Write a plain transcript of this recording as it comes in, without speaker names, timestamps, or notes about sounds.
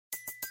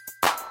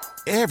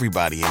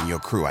Everybody in your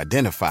crew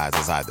identifies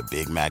as either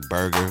Big Mac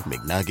Burger,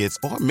 McNuggets,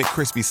 or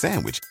McCrispy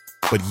Sandwich.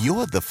 But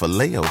you're the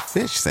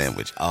Filet-O-Fish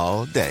Sandwich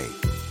all day.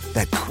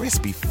 That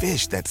crispy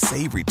fish, that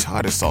savory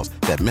tartar sauce,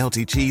 that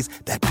melty cheese,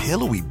 that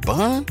pillowy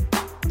bun.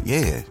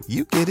 Yeah,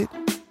 you get it.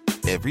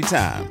 Every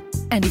time.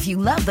 And if you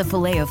love the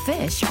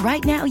Filet-O-Fish,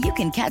 right now you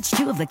can catch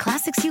 2 of the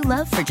classics you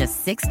love for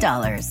just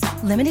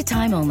 $6. Limited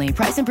time only.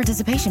 Price and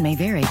participation may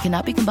vary.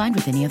 Cannot be combined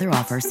with any other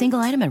offer. Single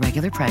item at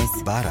regular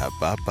price.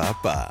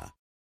 Ba-da-ba-ba-ba.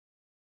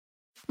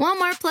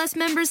 Walmart Plus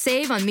members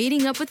save on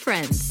meeting up with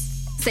friends.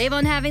 Save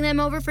on having them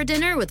over for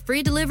dinner with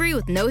free delivery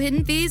with no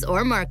hidden fees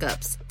or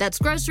markups. That's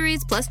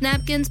groceries, plus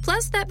napkins,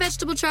 plus that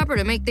vegetable chopper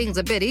to make things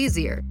a bit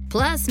easier.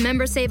 Plus,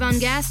 members save on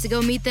gas to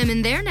go meet them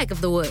in their neck of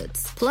the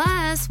woods.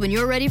 Plus, when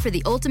you're ready for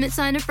the ultimate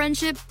sign of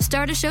friendship,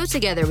 start a show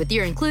together with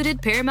your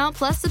included Paramount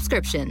Plus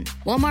subscription.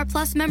 Walmart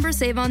Plus members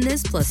save on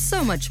this plus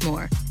so much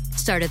more.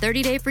 Start a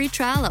 30-day free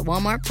trial at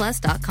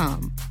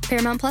walmartplus.com.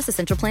 Paramount Plus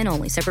Essential Plan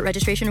only. Separate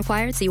registration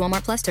required. See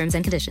Walmart Plus terms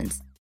and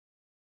conditions.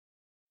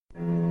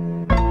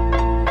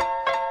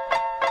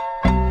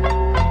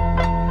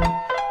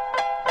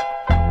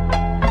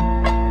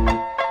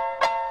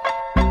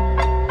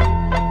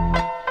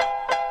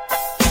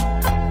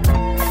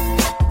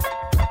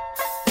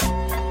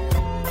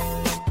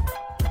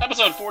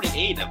 Episode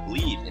 48 of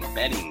Believe in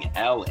Betting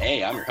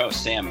LA. I'm your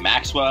host, Sam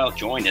Maxwell,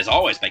 joined as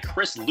always by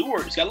Chris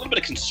Lewart, who's got a little bit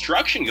of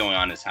construction going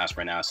on in his house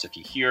right now. So if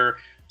you hear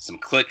some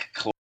click,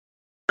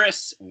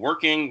 Chris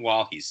working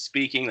while he's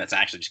speaking, that's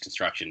actually just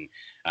construction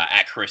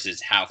at Chris's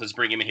house. Let's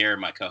bring him in here,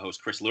 my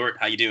co-host Chris Lewart.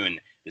 How you doing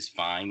this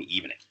fine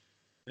evening?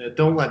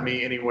 Don't let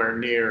me anywhere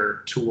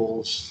near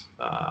tools.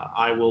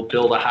 I will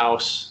build a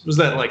house. Was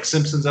that like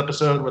Simpsons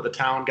episode where the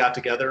town got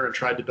together and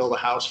tried to build a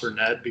house for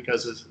Ned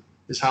because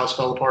his house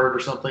fell apart or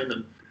something,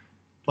 and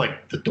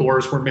like the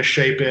doors were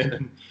misshapen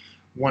and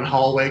one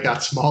hallway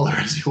got smaller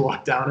as you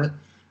walked down it?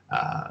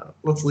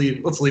 Let's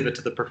leave it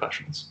to the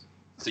professionals.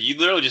 So you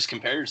literally just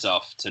compared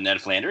yourself to Ned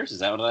Flanders? Is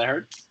that what I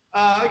heard?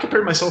 I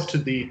compared myself to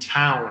the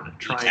town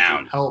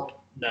trying to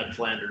help Ned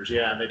Flanders.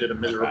 Yeah, and they did a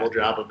miserable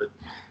job of it.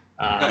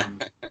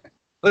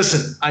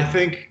 Listen, I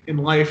think in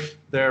life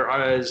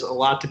there is a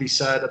lot to be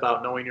said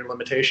about knowing your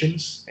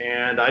limitations,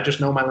 and I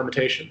just know my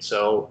limitations.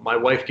 So my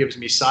wife gives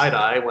me side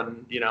eye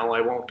when,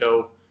 I won't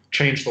go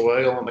change the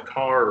oil in the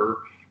car or,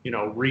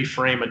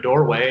 reframe a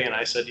doorway. And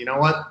I said, you know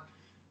what?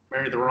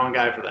 Married the wrong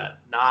guy for that.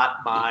 Not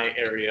my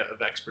area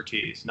of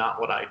expertise, not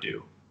what I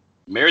do.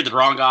 Married the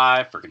wrong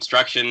guy for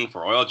construction,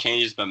 for oil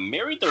changes, but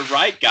married the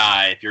right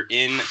guy if you're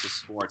into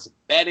sports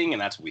betting,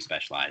 and that's what we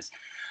specialize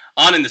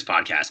on in this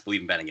podcast,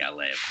 Believe in Betting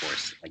LA, of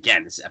course.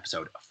 Again, this is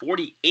episode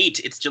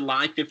 48. It's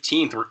July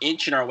 15th. We're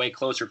inching our way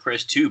closer,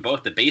 Chris, to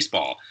both the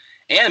baseball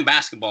and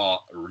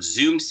basketball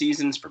resumed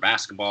seasons for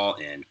basketball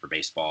and for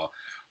baseball.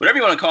 Whatever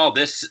you want to call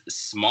this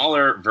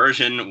smaller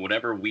version,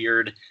 whatever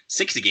weird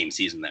 60-game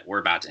season that we're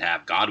about to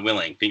have, God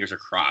willing, fingers are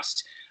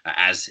crossed,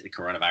 as the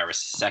coronavirus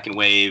second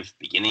wave,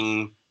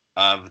 beginning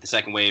of the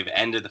second wave,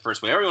 end of the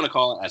first wave, whatever you want to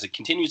call it, as it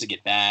continues to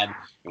get bad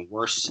and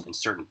worse in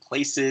certain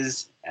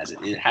places, as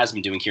it has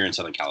been doing here in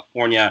Southern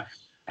California.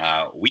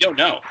 We don't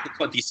know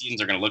what these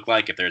seasons are going to look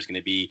like, if there's going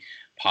to be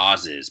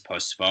pauses,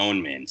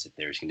 postponements, if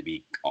there's going to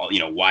be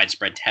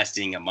widespread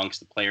testing amongst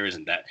the players,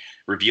 and that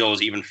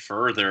reveals even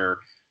further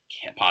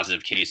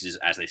positive cases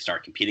as they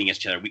start competing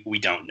against each other. We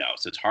don't know.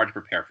 So it's hard to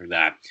prepare for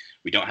that.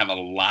 We don't have a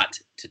lot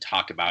to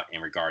talk about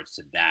in regards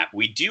to that.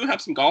 We do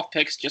have some golf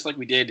picks, just like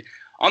we did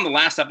on the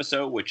last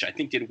episode, which I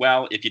think did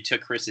well. If you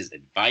took Chris's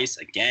advice,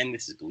 again,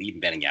 this is Believe in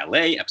Betting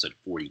LA, episode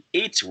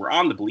 48. We're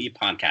on the Believe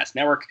Podcast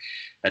Network.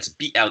 That's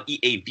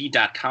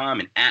BLEAV.com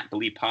and at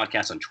Believe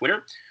Podcast on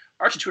Twitter.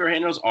 Our Twitter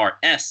handles are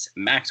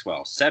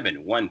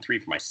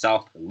SMaxwell713 for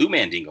myself, Lou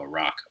Mandingo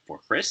Rock for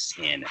Chris,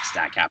 and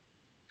StatCap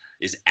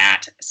is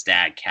at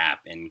StatCap.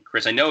 And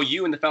Chris, I know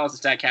you and the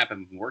fellas at StatCap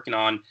have been working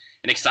on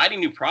an exciting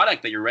new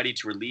product that you're ready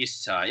to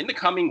release in the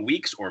coming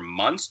weeks or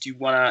months. Do you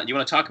want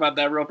to talk about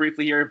that real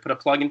briefly here? Put a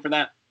plug in for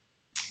that.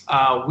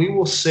 We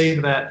will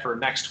save that for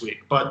next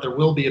week, but there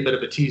will be a bit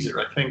of a teaser.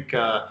 I think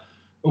a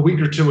week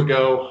or two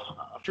ago,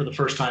 for the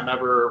first time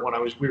ever, when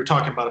we were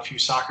talking about a few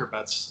soccer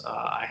bets,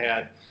 I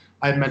had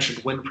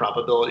mentioned win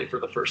probability for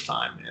the first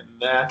time, and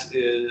that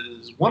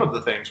is one of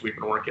the things we've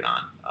been working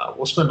on.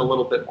 We'll spend a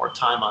little bit more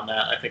time on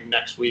that, I think,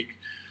 next week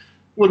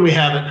when we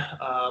have it.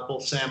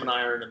 Both Sam and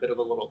I are in a bit of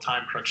a little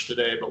time crunch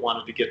today, but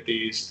wanted to get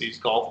these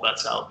golf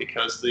bets out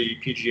because the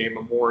PGA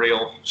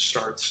Memorial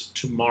starts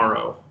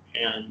tomorrow,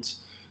 and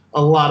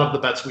a lot of the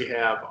bets we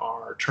have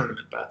are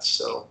tournament bets,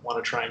 so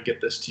want to try and get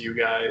this to you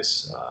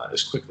guys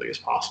as quickly as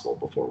possible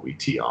before we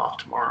tee off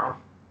tomorrow.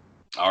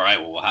 All right,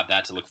 well, we'll have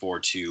that to look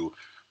forward to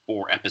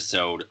for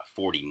episode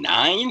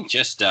 49.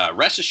 Just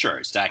rest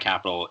assured, Stat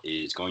Capital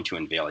is going to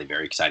unveil a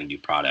very exciting new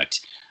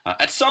product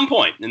at some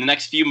point in the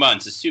next few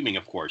months, assuming,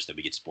 of course, that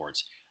we get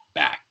sports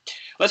back.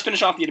 Let's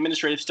finish off the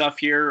administrative stuff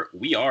here.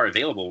 We are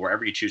available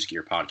wherever you choose to get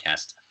your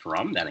podcast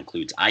from. That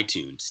includes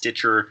iTunes,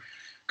 Stitcher,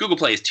 Google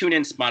Play,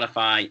 TuneIn,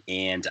 Spotify,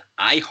 and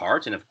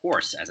iHeart. And of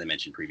course, as I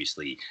mentioned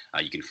previously,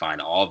 you can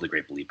find all of the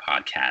Great Believe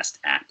Podcast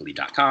at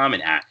Believe.com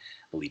and at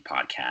Believe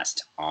Podcast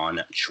on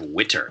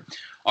Twitter.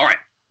 All right,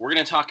 we're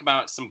going to talk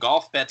about some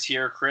golf bets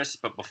here, Chris.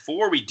 But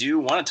before we do,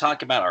 want to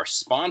talk about our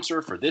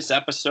sponsor for this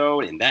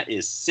episode, and that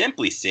is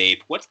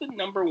SimpliSafe. What's the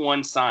number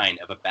one sign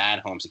of a bad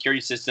home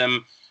security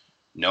system?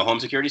 No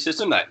home security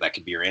system? That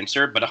could be your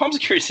answer. But a home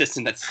security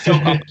system that's so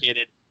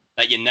complicated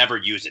that you never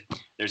use it.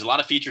 There's a lot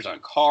of features on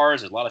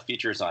cars. There's a lot of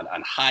features on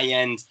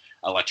high-end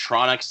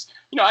electronics.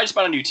 I just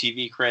bought a new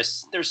TV,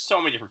 Chris. There's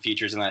so many different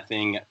features in that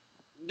thing.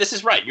 This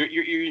is right.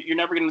 You're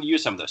never going to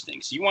use some of those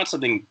things. So you want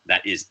something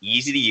that is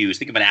easy to use.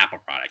 Think of an Apple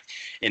product.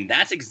 And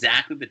that's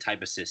exactly the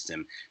type of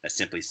system that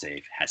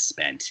SimpliSafe has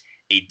spent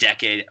a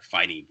decade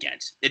fighting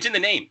against. It's in the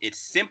name. It's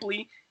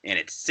simply and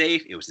it's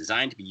safe. It was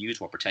designed to be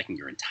used while protecting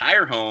your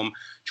entire home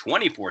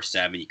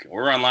 24/7. You can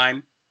order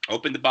online.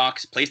 Open the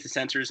box, place the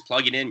sensors,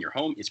 plug it in. Your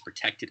home is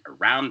protected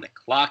around the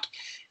clock.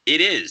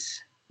 It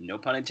is, no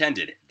pun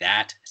intended,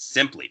 that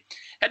simply.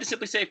 Head to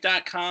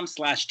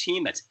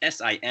simplisafe.com/team. That's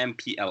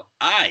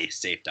SIMPLI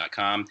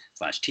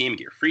safe.com/team. Get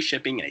your free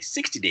shipping and a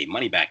 60-day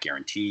money-back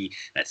guarantee.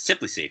 That's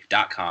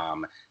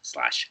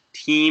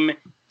simplisafe.com/team.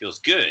 Feels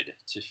good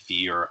to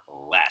fear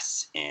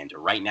less. And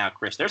right now,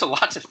 Chris, there's a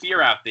lot to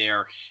fear out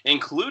there,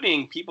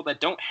 including people that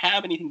don't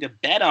have anything to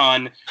bet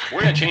on.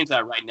 We're going to change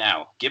that right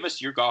now. Give us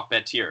your golf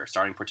bet tier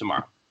starting for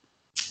tomorrow.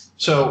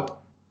 So,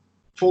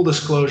 full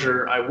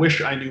disclosure, I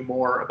wish I knew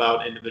more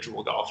about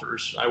individual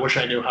golfers. I wish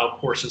I knew how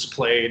courses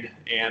played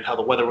and how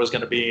the weather was going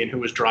to be and who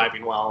was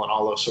driving well and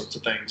all those sorts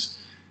of things.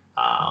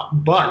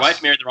 But your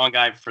wife married the wrong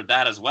guy for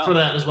that as well. For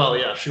that as well,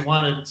 yeah. She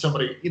wanted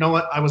somebody. You know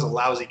what? I was a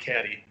lousy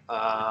caddy.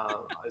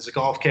 As a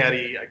golf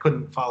caddy, I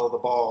couldn't follow the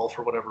ball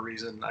for whatever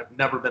reason. I've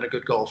never been a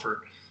good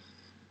golfer.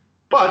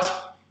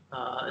 But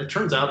it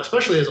turns out,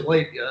 especially as of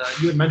late,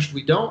 you had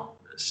mentioned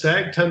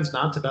Stag tends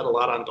not to bet a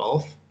lot on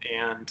golf.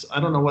 And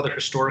I don't know whether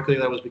historically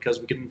that was because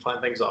we couldn't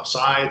find things off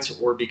sides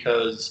or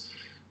because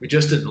we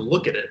just didn't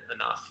look at it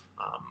enough.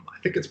 I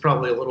think it's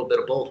probably a little bit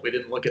of both. We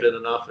didn't look at it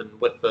enough, and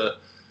with the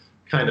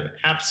kind of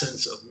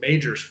absence of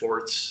major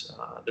sports,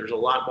 there's a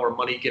lot more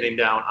money getting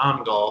down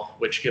on golf,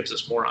 which gives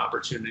us more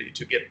opportunity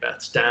to get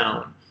bets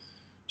down.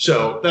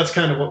 So that's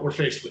kind of what we're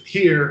faced with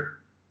here.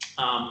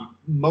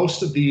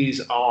 Most of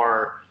these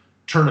are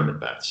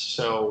tournament bets.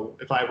 So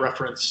if I'm going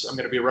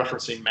to be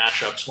referencing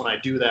matchups. When I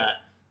do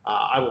that,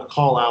 I will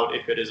call out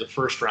if it is a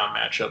first round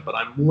matchup, but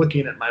I'm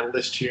looking at my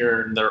list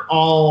here and they're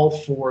all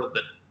for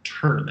the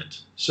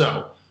tournament.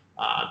 So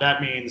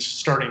that means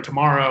starting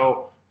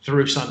tomorrow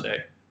through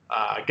Sunday.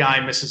 A guy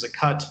misses a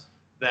cut,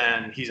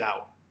 then he's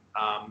out.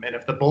 And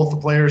if both the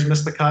players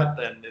miss the cut,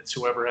 then it's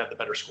whoever had the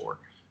better score.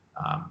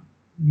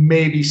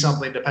 Maybe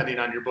something, depending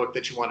on your book,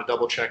 that you want to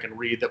double check and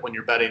read that when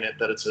you're betting it,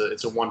 that it's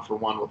a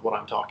 1-for-1 with what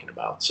I'm talking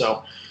about.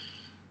 So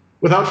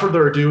without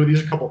further ado,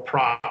 these are a couple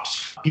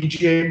props.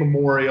 PGA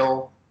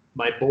Memorial,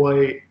 my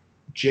boy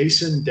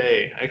Jason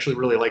Day. I actually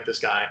really like this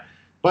guy,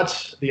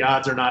 but the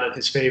odds are not in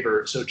his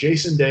favor. So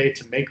Jason Day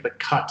to make the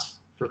cut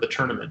for the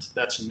tournament.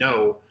 That's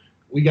no.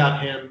 We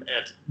got him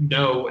at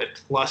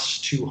plus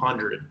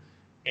 200.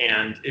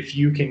 And if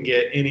you can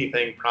get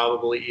anything,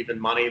 probably even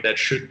money, that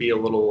should be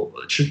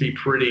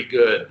pretty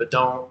good. But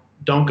don't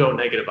go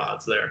negative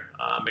odds there.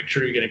 Make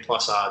sure you're getting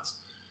plus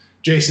odds.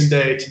 Jason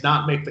Day to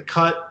not make the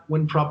cut,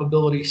 win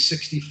probability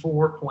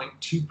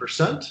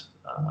 64.2%,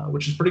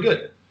 which is pretty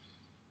good.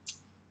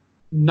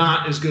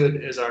 Not as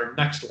good as our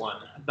next one.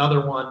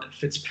 Another one,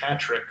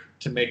 Fitzpatrick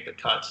to make the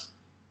cut.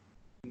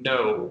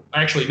 No.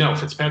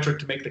 Fitzpatrick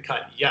to make the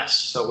cut. Yes.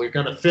 So we're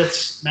going to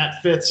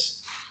Matt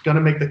Fitz, going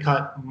to make the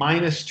cut,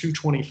 minus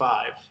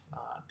 225.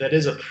 That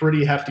is a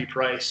pretty hefty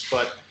price,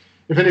 but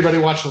if anybody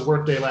watched the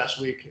workday last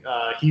week,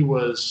 he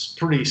was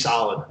pretty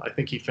solid. I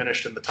think he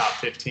finished in the top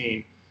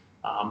 15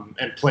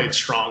 and played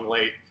strong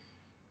late.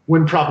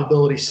 Win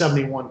probability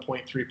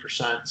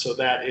 71.3%. So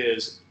that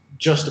is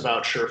just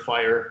about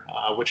surefire,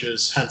 which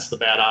is hence the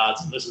bad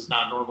odds. And this is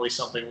not normally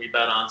something we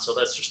bet on. So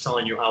that's just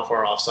telling you how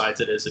far off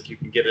sides it is. If you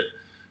can get it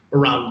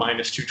around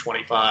minus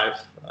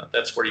 225,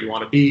 that's where you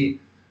want to be.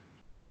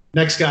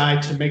 Next guy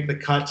to make the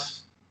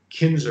cut,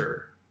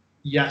 Kinzer.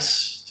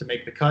 Yes, to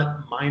make the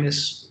cut,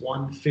 minus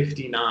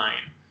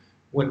 159.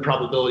 Win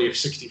probability of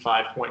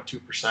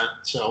 65.2%.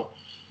 So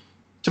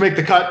to make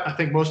the cut, I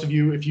think most of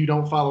you, if you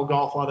don't follow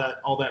golf all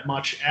that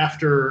much,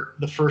 after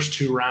the first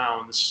two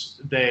rounds,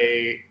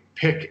 they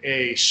pick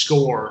a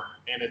score,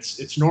 and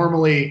it's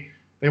normally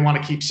they want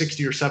to keep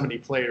 60 or 70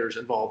 players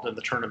involved in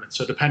the tournament.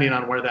 So depending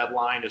on where that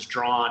line is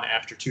drawn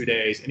after 2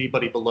 days,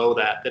 anybody below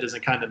that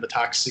isn't kind of in the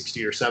top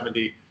 60 or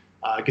 70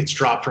 gets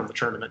dropped from the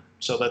tournament,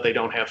 so that they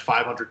don't have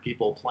 500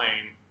 people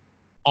playing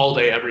all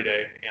day, every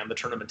day, and the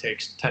tournament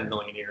takes 10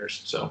 million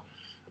years. So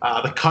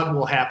the cut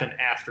will happen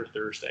after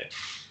Thursday,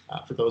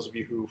 for those of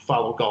you who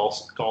follow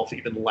golf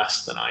even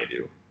less than I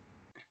do.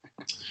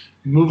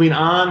 Moving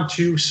on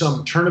to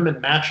some tournament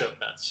matchup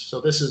bets.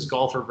 So this is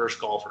golfer versus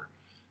golfer.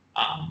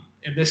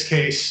 In this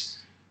case,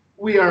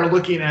 we are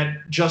looking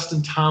at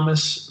Justin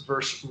Thomas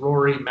versus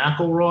Rory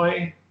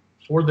McIlroy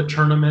for the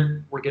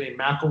tournament, we're getting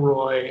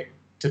McIlroy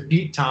to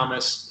beat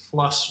Thomas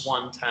plus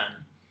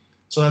 110.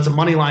 So that's a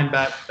money line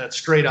bet. That's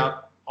straight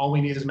up. All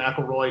we need is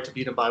McIlroy to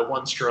beat him by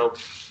 1 stroke,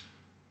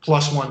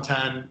 plus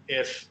 110.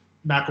 If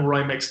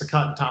McIlroy makes the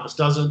cut and Thomas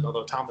doesn't,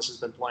 although Thomas has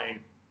been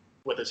playing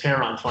with his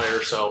hair on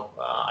fire, so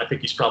I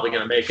think he's probably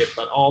going to make it.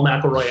 But all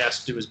McIlroy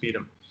has to do is beat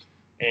him,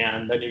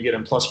 and then you get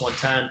him plus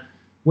 110.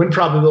 Win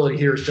probability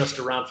here is just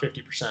around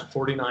 50%,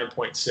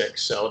 49.6.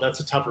 So that's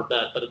a tougher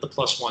bet, but at the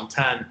plus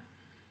 110,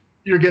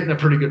 you're getting a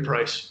pretty good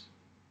price.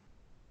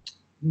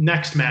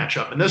 Next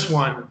matchup, and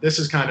this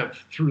is kind of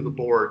through the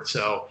board.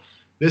 So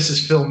this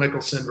is Phil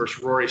Mickelson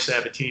versus Rory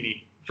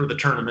Sabatini for the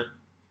tournament.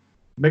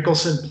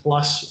 Mickelson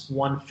plus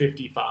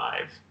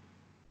 155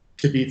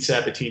 to beat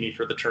Sabatini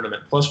for the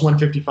tournament. Plus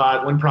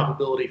 155, win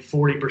probability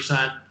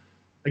 40%.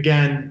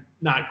 Again,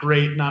 not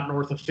great, not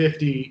north of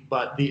 50,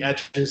 but the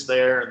edge is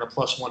there, and the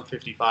plus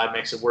 155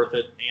 makes it worth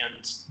it.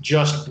 And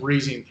just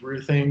breezing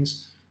through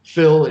things,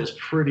 Phil is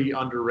pretty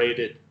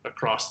underrated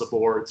across the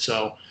board.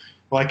 So,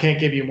 well, I can't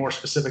give you more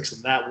specifics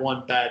than that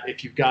one bet.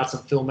 If you've got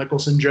some Phil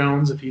Mickelson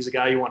Jones, if he's a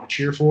guy you want to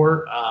cheer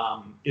for,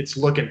 it's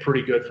looking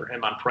pretty good for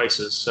him on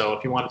prices. So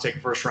if you want to take a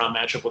first-round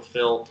matchup with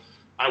Phil,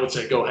 I would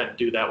say go ahead and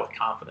do that with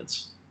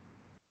confidence.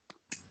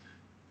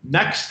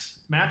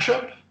 Next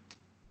matchup,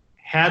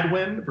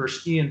 Hadwin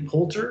versus Ian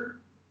Poulter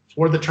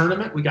for the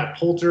tournament. We got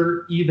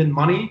Poulter even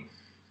money,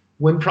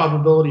 win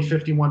probability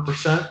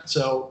 51%.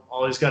 So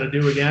all he's got to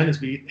do again is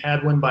beat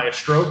Hadwin by a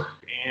stroke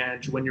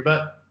and win your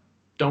bet.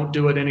 Don't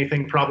do it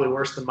anything probably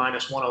worse than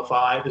minus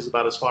 105 is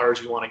about as far as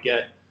you want to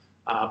get.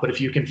 But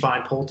if you can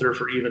find Poulter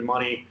for even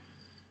money,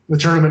 the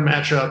tournament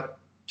matchup,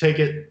 take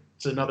it.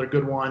 It's another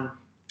good one.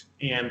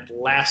 And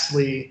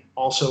lastly,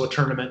 also a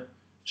tournament,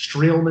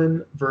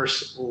 Streelman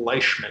versus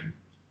Leishman.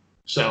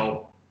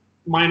 So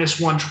minus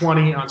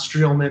 120 on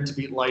Streelman to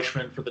beat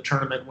Leishman for the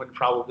tournament, win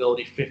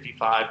probability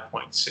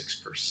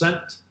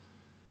 55.6%.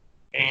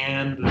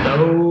 And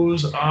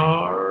those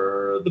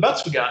are the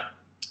bets we got.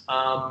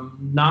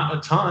 Not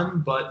a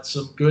ton, but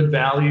some good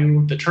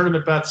value. The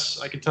tournament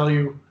bets, I can tell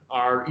you,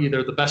 are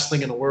either the best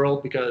thing in the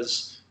world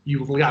because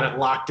you got it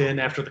locked in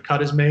after the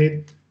cut is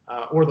made,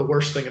 or the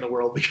worst thing in the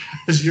world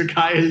because your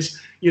guy is,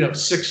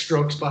 6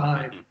 strokes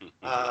behind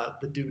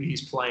the dude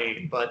he's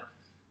playing. But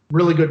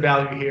really good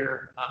value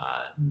here.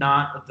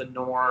 Not the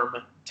norm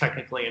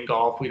technically in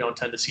golf. We don't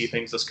tend to see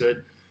things this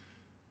good.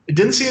 I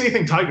didn't see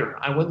anything Tiger.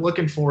 I went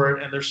looking for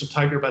it, and there's some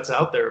Tiger bets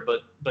out there,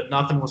 but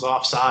nothing was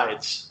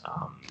offsides.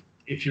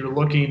 If you're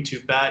looking to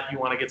bet, you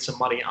want to get some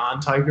money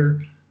on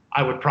Tiger,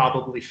 I would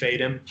probably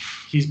fade him.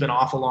 He's been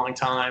off a long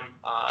time.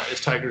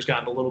 As Tiger's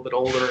gotten a little bit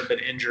older and been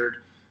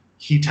injured,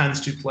 he tends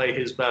to play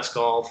his best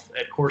golf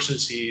at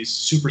courses he's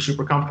super,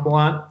 super comfortable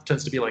on.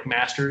 Tends to be like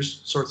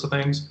Masters sorts of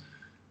things,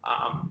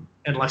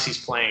 unless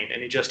he's playing.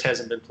 And he just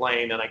hasn't been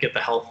playing, and I get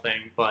the health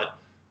thing. But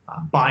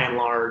by and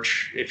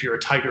large, if you're a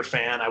Tiger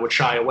fan, I would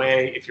shy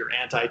away. If you're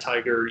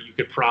anti-Tiger, you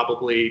could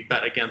probably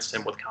bet against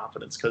him with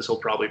confidence because he'll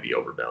probably be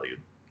overvalued.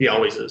 He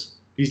always is.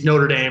 He's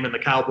Notre Dame and the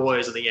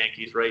Cowboys and the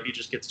Yankees, right? He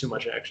just gets too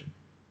much action.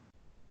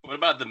 What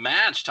about the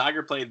match?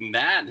 Tiger played in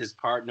that. His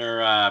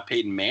partner,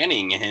 Peyton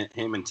Manning,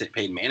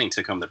 Peyton Manning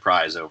took home the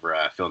prize over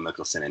Phil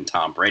Mickelson and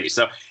Tom Brady.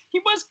 So he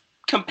was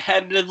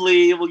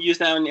competitively, we'll use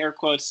that in air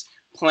quotes,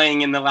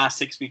 playing in the last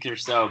 6 weeks or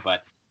so.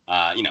 But,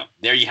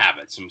 there you have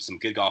it. Some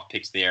good golf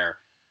picks there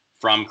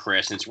from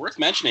Chris. And it's worth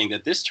mentioning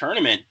that this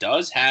tournament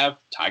does have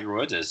Tiger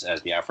Woods,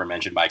 as the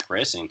aforementioned by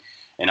Chris, and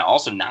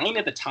also 9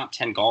 of the top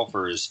 10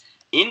 golfers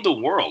in the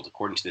world,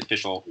 according to the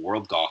official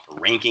World Golf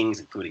Rankings,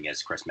 including,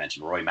 as Chris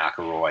mentioned, Rory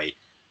McIlroy,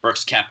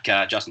 Brooks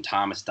Koepka, Justin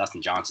Thomas,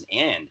 Dustin Johnson,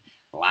 and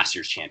last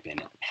year's champion,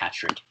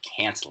 Patrick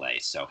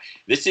Cantlay. So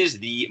this is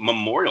the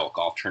Memorial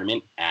Golf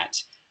Tournament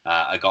at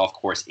a golf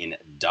course in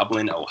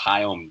Dublin,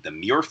 Ohio, the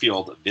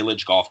Muirfield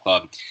Village Golf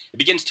Club. It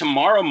begins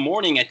tomorrow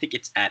morning. I think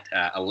it's at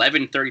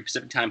 11:30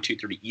 Pacific time,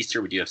 2:30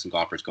 Eastern. We do have some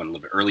golfers going a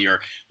little bit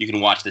earlier. You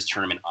can watch this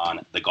tournament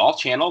on the Golf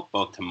Channel,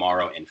 both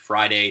tomorrow and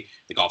Friday.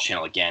 The Golf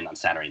Channel again on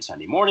Saturday and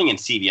Sunday morning, and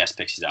CBS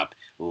picks it up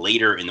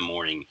later in the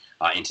morning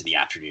into the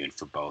afternoon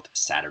for both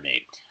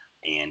Saturday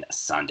and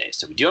Sunday.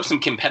 So we do have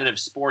some competitive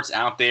sports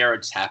out there.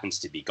 It just happens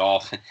to be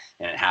golf,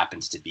 and it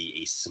happens to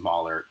be a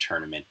smaller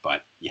tournament.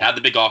 But you have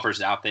the big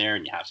golfers out there,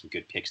 and you have some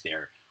good picks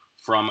there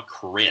from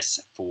Chris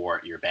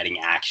for your betting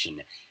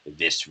action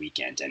this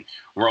weekend. And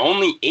we're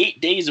only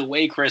 8 days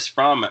away, Chris,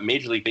 from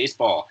Major League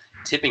Baseball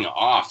tipping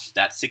off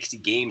that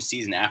 60-game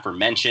season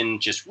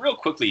aforementioned. Just real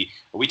quickly,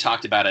 we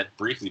talked about it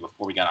briefly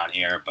before we got on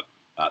air, but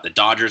the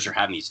Dodgers are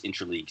having these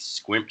interleague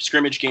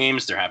scrimmage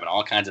games. They're having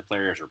all kinds of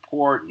players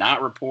report,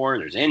 not report.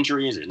 There's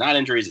injuries, there's not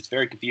injuries. It's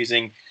very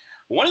confusing.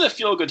 One of the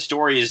feel-good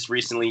stories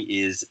recently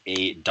is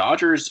a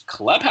Dodgers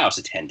clubhouse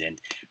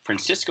attendant,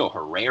 Francisco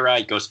Herrera.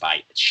 He goes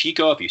by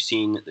Chico. If you've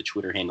seen the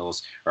Twitter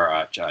handles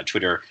or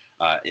Twitter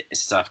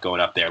stuff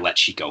going up there, Let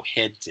Chico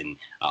Hit, and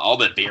all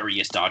the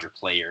various Dodger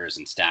players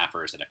and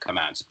staffers that have come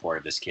out in support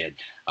of this kid.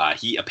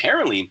 He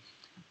apparently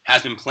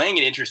has been playing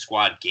in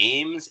inter-squad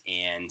games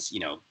and,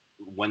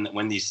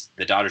 when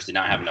the Dodgers did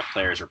not have enough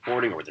players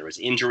reporting, or there was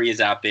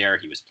injuries out there,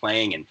 he was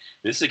playing. And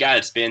this is a guy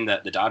that's been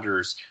the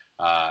Dodgers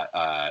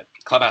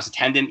clubhouse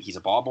attendant. He's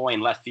a ball boy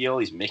in left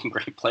field. He's making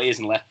great plays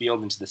in left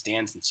field into the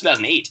stands since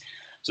 2008.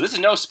 So this is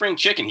no spring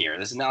chicken here.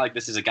 This is not like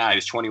this is a guy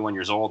who's 21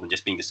 years old and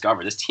just being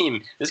discovered.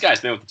 This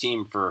guy's been with the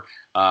team for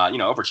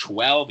over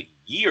 12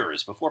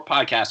 years before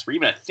podcasts were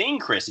even a thing,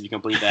 Chris, if you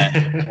can believe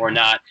that or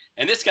not.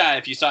 And this guy,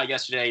 if you saw it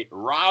yesterday,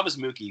 robs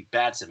Mookie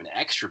Betts of an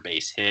extra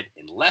base hit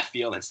in left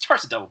field and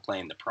starts a double play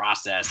in the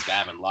process.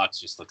 Gavin Lux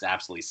just looks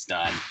absolutely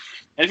stunned.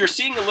 And if you're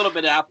seeing a little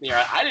bit out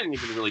there, I didn't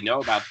even really know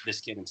about this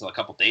kid until a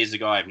couple days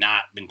ago. I've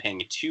not been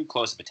paying too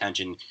close of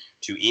attention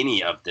to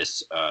any of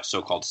this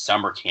so-called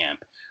summer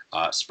camp,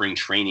 spring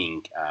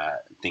training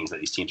things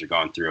that these teams are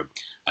going through.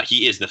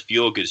 He is the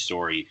feel-good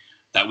story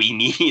that we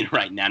need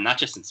right now, not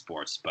just in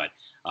sports, but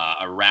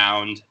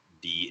around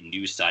the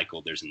news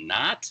cycle. There's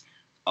not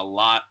a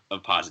lot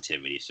of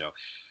positivity. So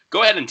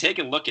go ahead and take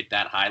a look at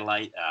that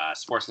highlight.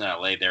 Sportsnet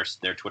LA,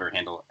 their Twitter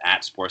handle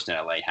at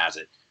Sportsnet LA has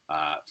it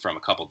from a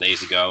couple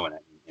days ago.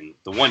 And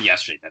the one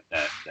yesterday,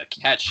 the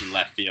catch in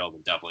left field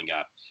and doubling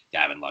up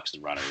Gavin Lux, the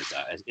runner,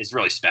 is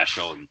really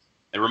special. And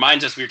it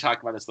reminds us, we were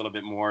talking about this a little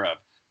bit more of,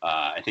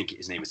 I think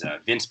his name is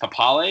Vince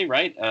Papale,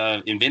 right?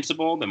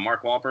 Invincible, the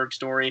Mark Wahlberg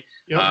story.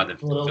 Yep, the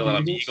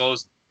Philadelphia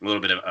Eagles. A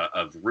little bit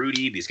of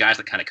Rudy. These guys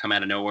that kind of come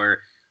out of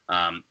nowhere.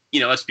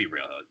 Let's be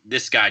real.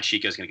 This guy,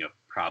 Chico, is going to go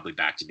probably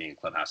back to being a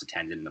clubhouse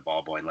attendant and the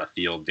ball boy in left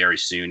field very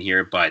soon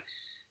here. But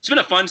it's been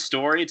a fun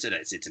story. It's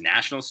a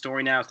national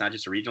story now. It's not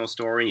just a regional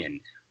story. And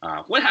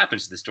what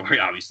happens to the story,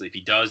 obviously, if he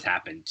does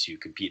happen to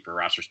compete for a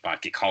roster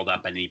spot, get called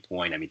up at any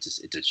point? I mean,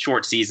 it's a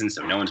short season,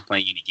 so no one's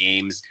playing any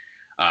games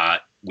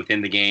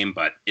within the game.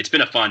 But it's been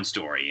a fun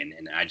story,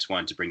 and I just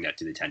wanted to bring that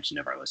to the attention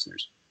of our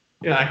listeners.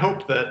 Yeah, I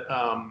hope that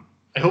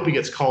I hope he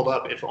gets called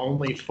up, if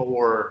only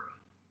for,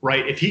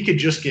 right, if he could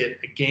just get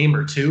a game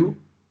or two,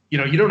 you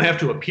don't have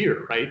to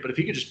appear, right? But if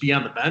he could just be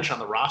on the bench on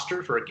the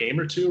roster for a game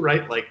or two,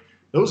 right? Like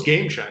those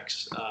game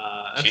checks,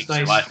 that's changes nice.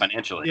 Your life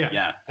financially.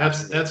 Yeah,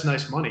 that's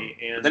nice money.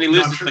 And but then he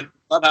loses the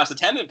clubhouse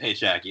attendant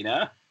paycheck,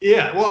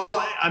 Yeah, well,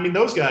 I mean,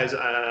 those guys,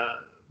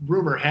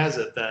 rumor has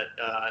it that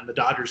and the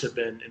Dodgers have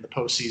been in the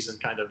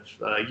postseason kind of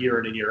year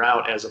in and year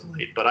out as of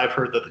late. But I've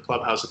heard that the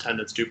clubhouse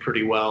attendants do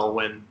pretty well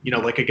when,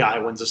 like a guy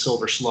wins a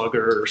Silver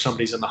Slugger or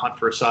somebody's in the hunt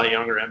for a Cy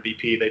Young or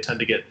MVP. They tend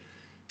to get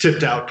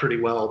tipped out pretty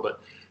well.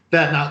 But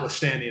that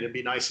notwithstanding, it'd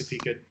be nice if he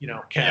could,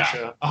 cash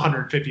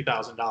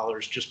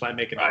 $150,000 just by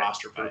making the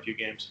roster for a few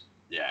games.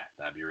 Yeah,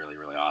 that'd be really,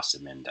 really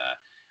awesome. And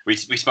we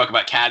spoke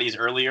about caddies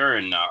earlier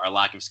and our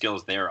lack of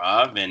skills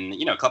thereof. And,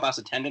 clubhouse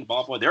attendant,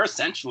 ball boy, they're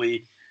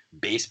essentially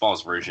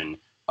baseball's version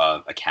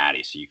of a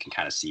caddy, so you can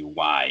kind of see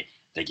why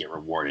they get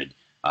rewarded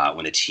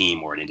when a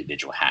team or an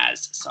individual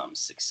has some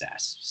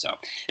success. So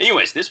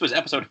anyways, this was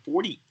episode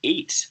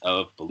 48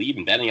 of Believe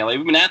in Betting LA.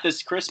 We've been at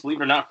this, Chris, believe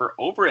it or not, for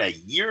over a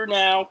year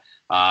now.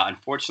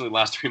 Unfortunately, the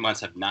last 3 months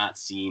have not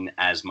seen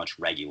as much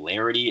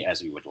regularity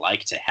as we would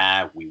like to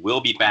have. We will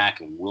be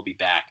back, and we'll be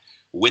back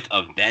with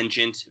a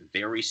vengeance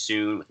very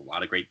soon with a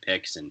lot of great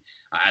picks. And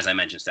as I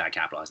mentioned, Stat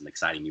Capital has an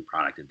exciting new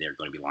product that they're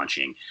going to be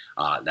launching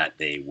that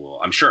they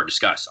will, I'm sure,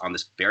 discuss on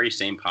this very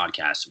same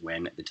podcast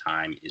when the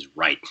time is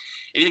right.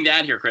 Anything to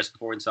add here, Chris,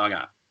 before we log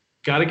on?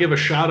 Got to give a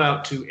shout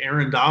out to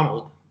Aaron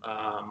Donald,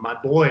 my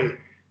boy,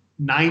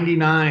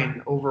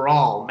 99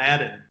 overall,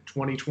 Madden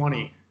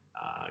 2020.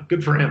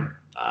 Good for him.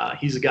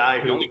 He's a guy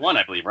who... The only one,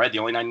 I believe, right? The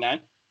only 99?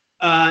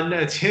 No,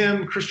 it's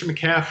him, Christian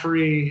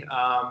McCaffrey,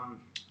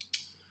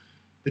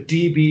 the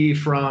DB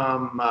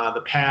from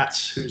the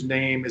Pats, whose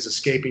name is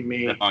escaping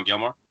me. Stephon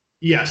Gilmore?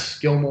 Yes,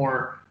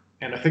 Gilmore.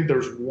 And I think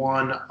there's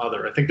one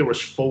other. I think there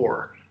was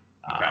four.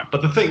 Okay.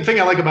 But the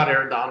thing I like about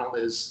Aaron Donald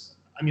is,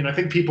 I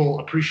think people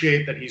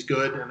appreciate that he's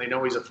good and they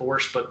know he's a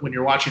force, but when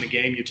you're watching a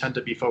game, you tend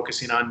to be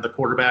focusing on the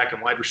quarterback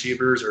and wide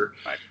receivers or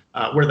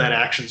where that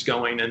action's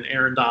going. And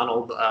Aaron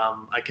Donald,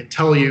 I can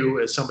tell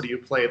you, as somebody who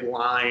played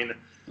line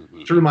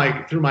through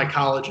my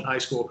college and high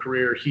school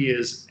career, he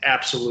is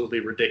absolutely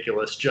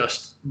ridiculous,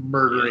 just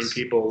murdering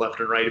people left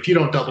and right. If you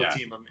don't double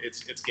team him,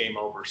 it's game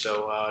over.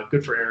 So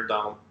good for Aaron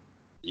Donald.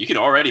 You can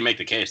already make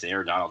the case that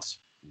Aaron Donald's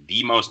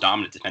the most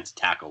dominant defensive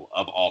tackle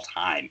of all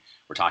time.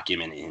 We're talking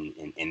him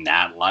in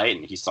that light,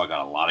 and he's still got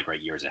a lot of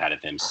great years ahead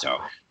of him.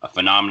 So a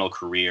phenomenal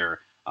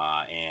career,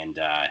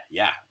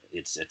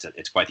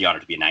 it's quite the honor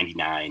to be a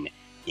 99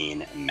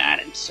 in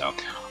Madden. So,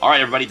 all right,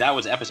 everybody, that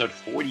was episode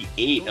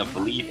 48 of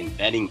Believe in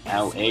Betting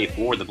LA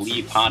for the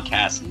Believe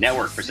Podcast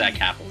Network. For Zach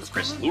Capital, for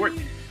Chris Lewart,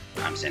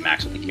 I'm Sam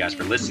Maxwell. Thank you guys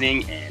for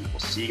listening, and we'll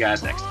see you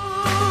guys next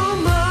time. All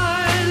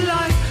my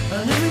life,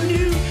 I never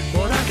knew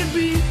what I could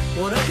be,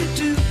 what I could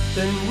do,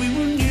 then we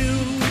were new.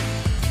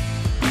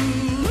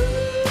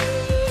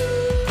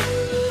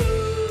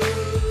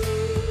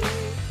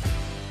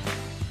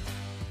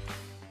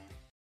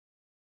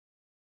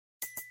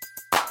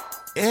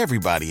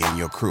 Everybody in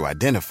your crew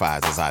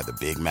identifies as either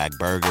Big Mac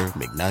Burger,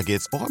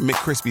 McNuggets, or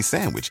McCrispy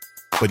Sandwich.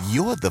 But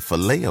you're the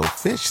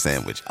Filet-O-Fish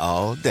Sandwich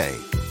all day.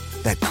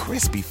 That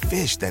crispy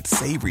fish, that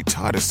savory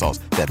tartar sauce,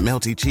 that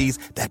melty cheese,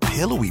 that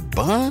pillowy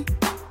bun.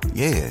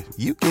 Yeah,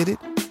 you get it.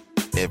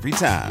 Every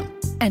time.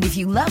 And if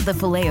you love the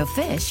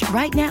Filet-O-Fish,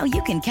 right now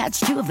you can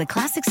catch 2 of the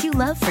classics you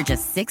love for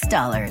just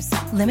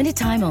 $6. Limited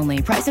time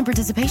only. Price and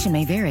participation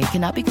may vary.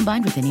 Cannot be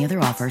combined with any other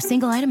offer.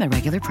 Single item at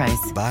regular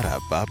price.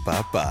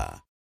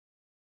 Ba-da-ba-ba-ba.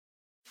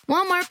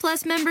 Walmart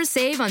Plus members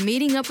save on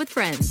meeting up with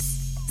friends.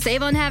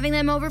 Save on having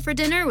them over for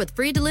dinner with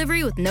free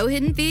delivery with no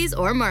hidden fees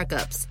or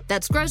markups.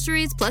 That's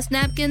groceries plus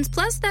napkins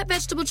plus that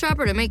vegetable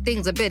chopper to make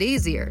things a bit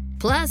easier.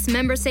 Plus,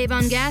 members save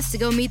on gas to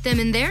go meet them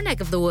in their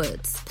neck of the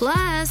woods.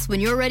 Plus, when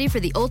you're ready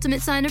for the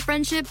ultimate sign of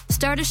friendship,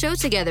 start a show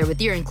together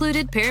with your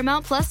included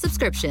Paramount Plus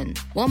subscription.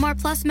 Walmart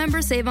Plus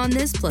members save on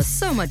this plus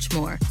so much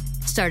more.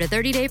 Start a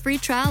 30-day free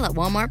trial at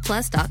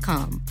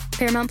walmartplus.com.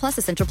 Paramount Plus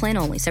Essential Plan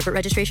only. Separate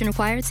registration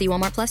required. See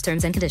Walmart Plus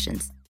terms and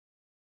conditions.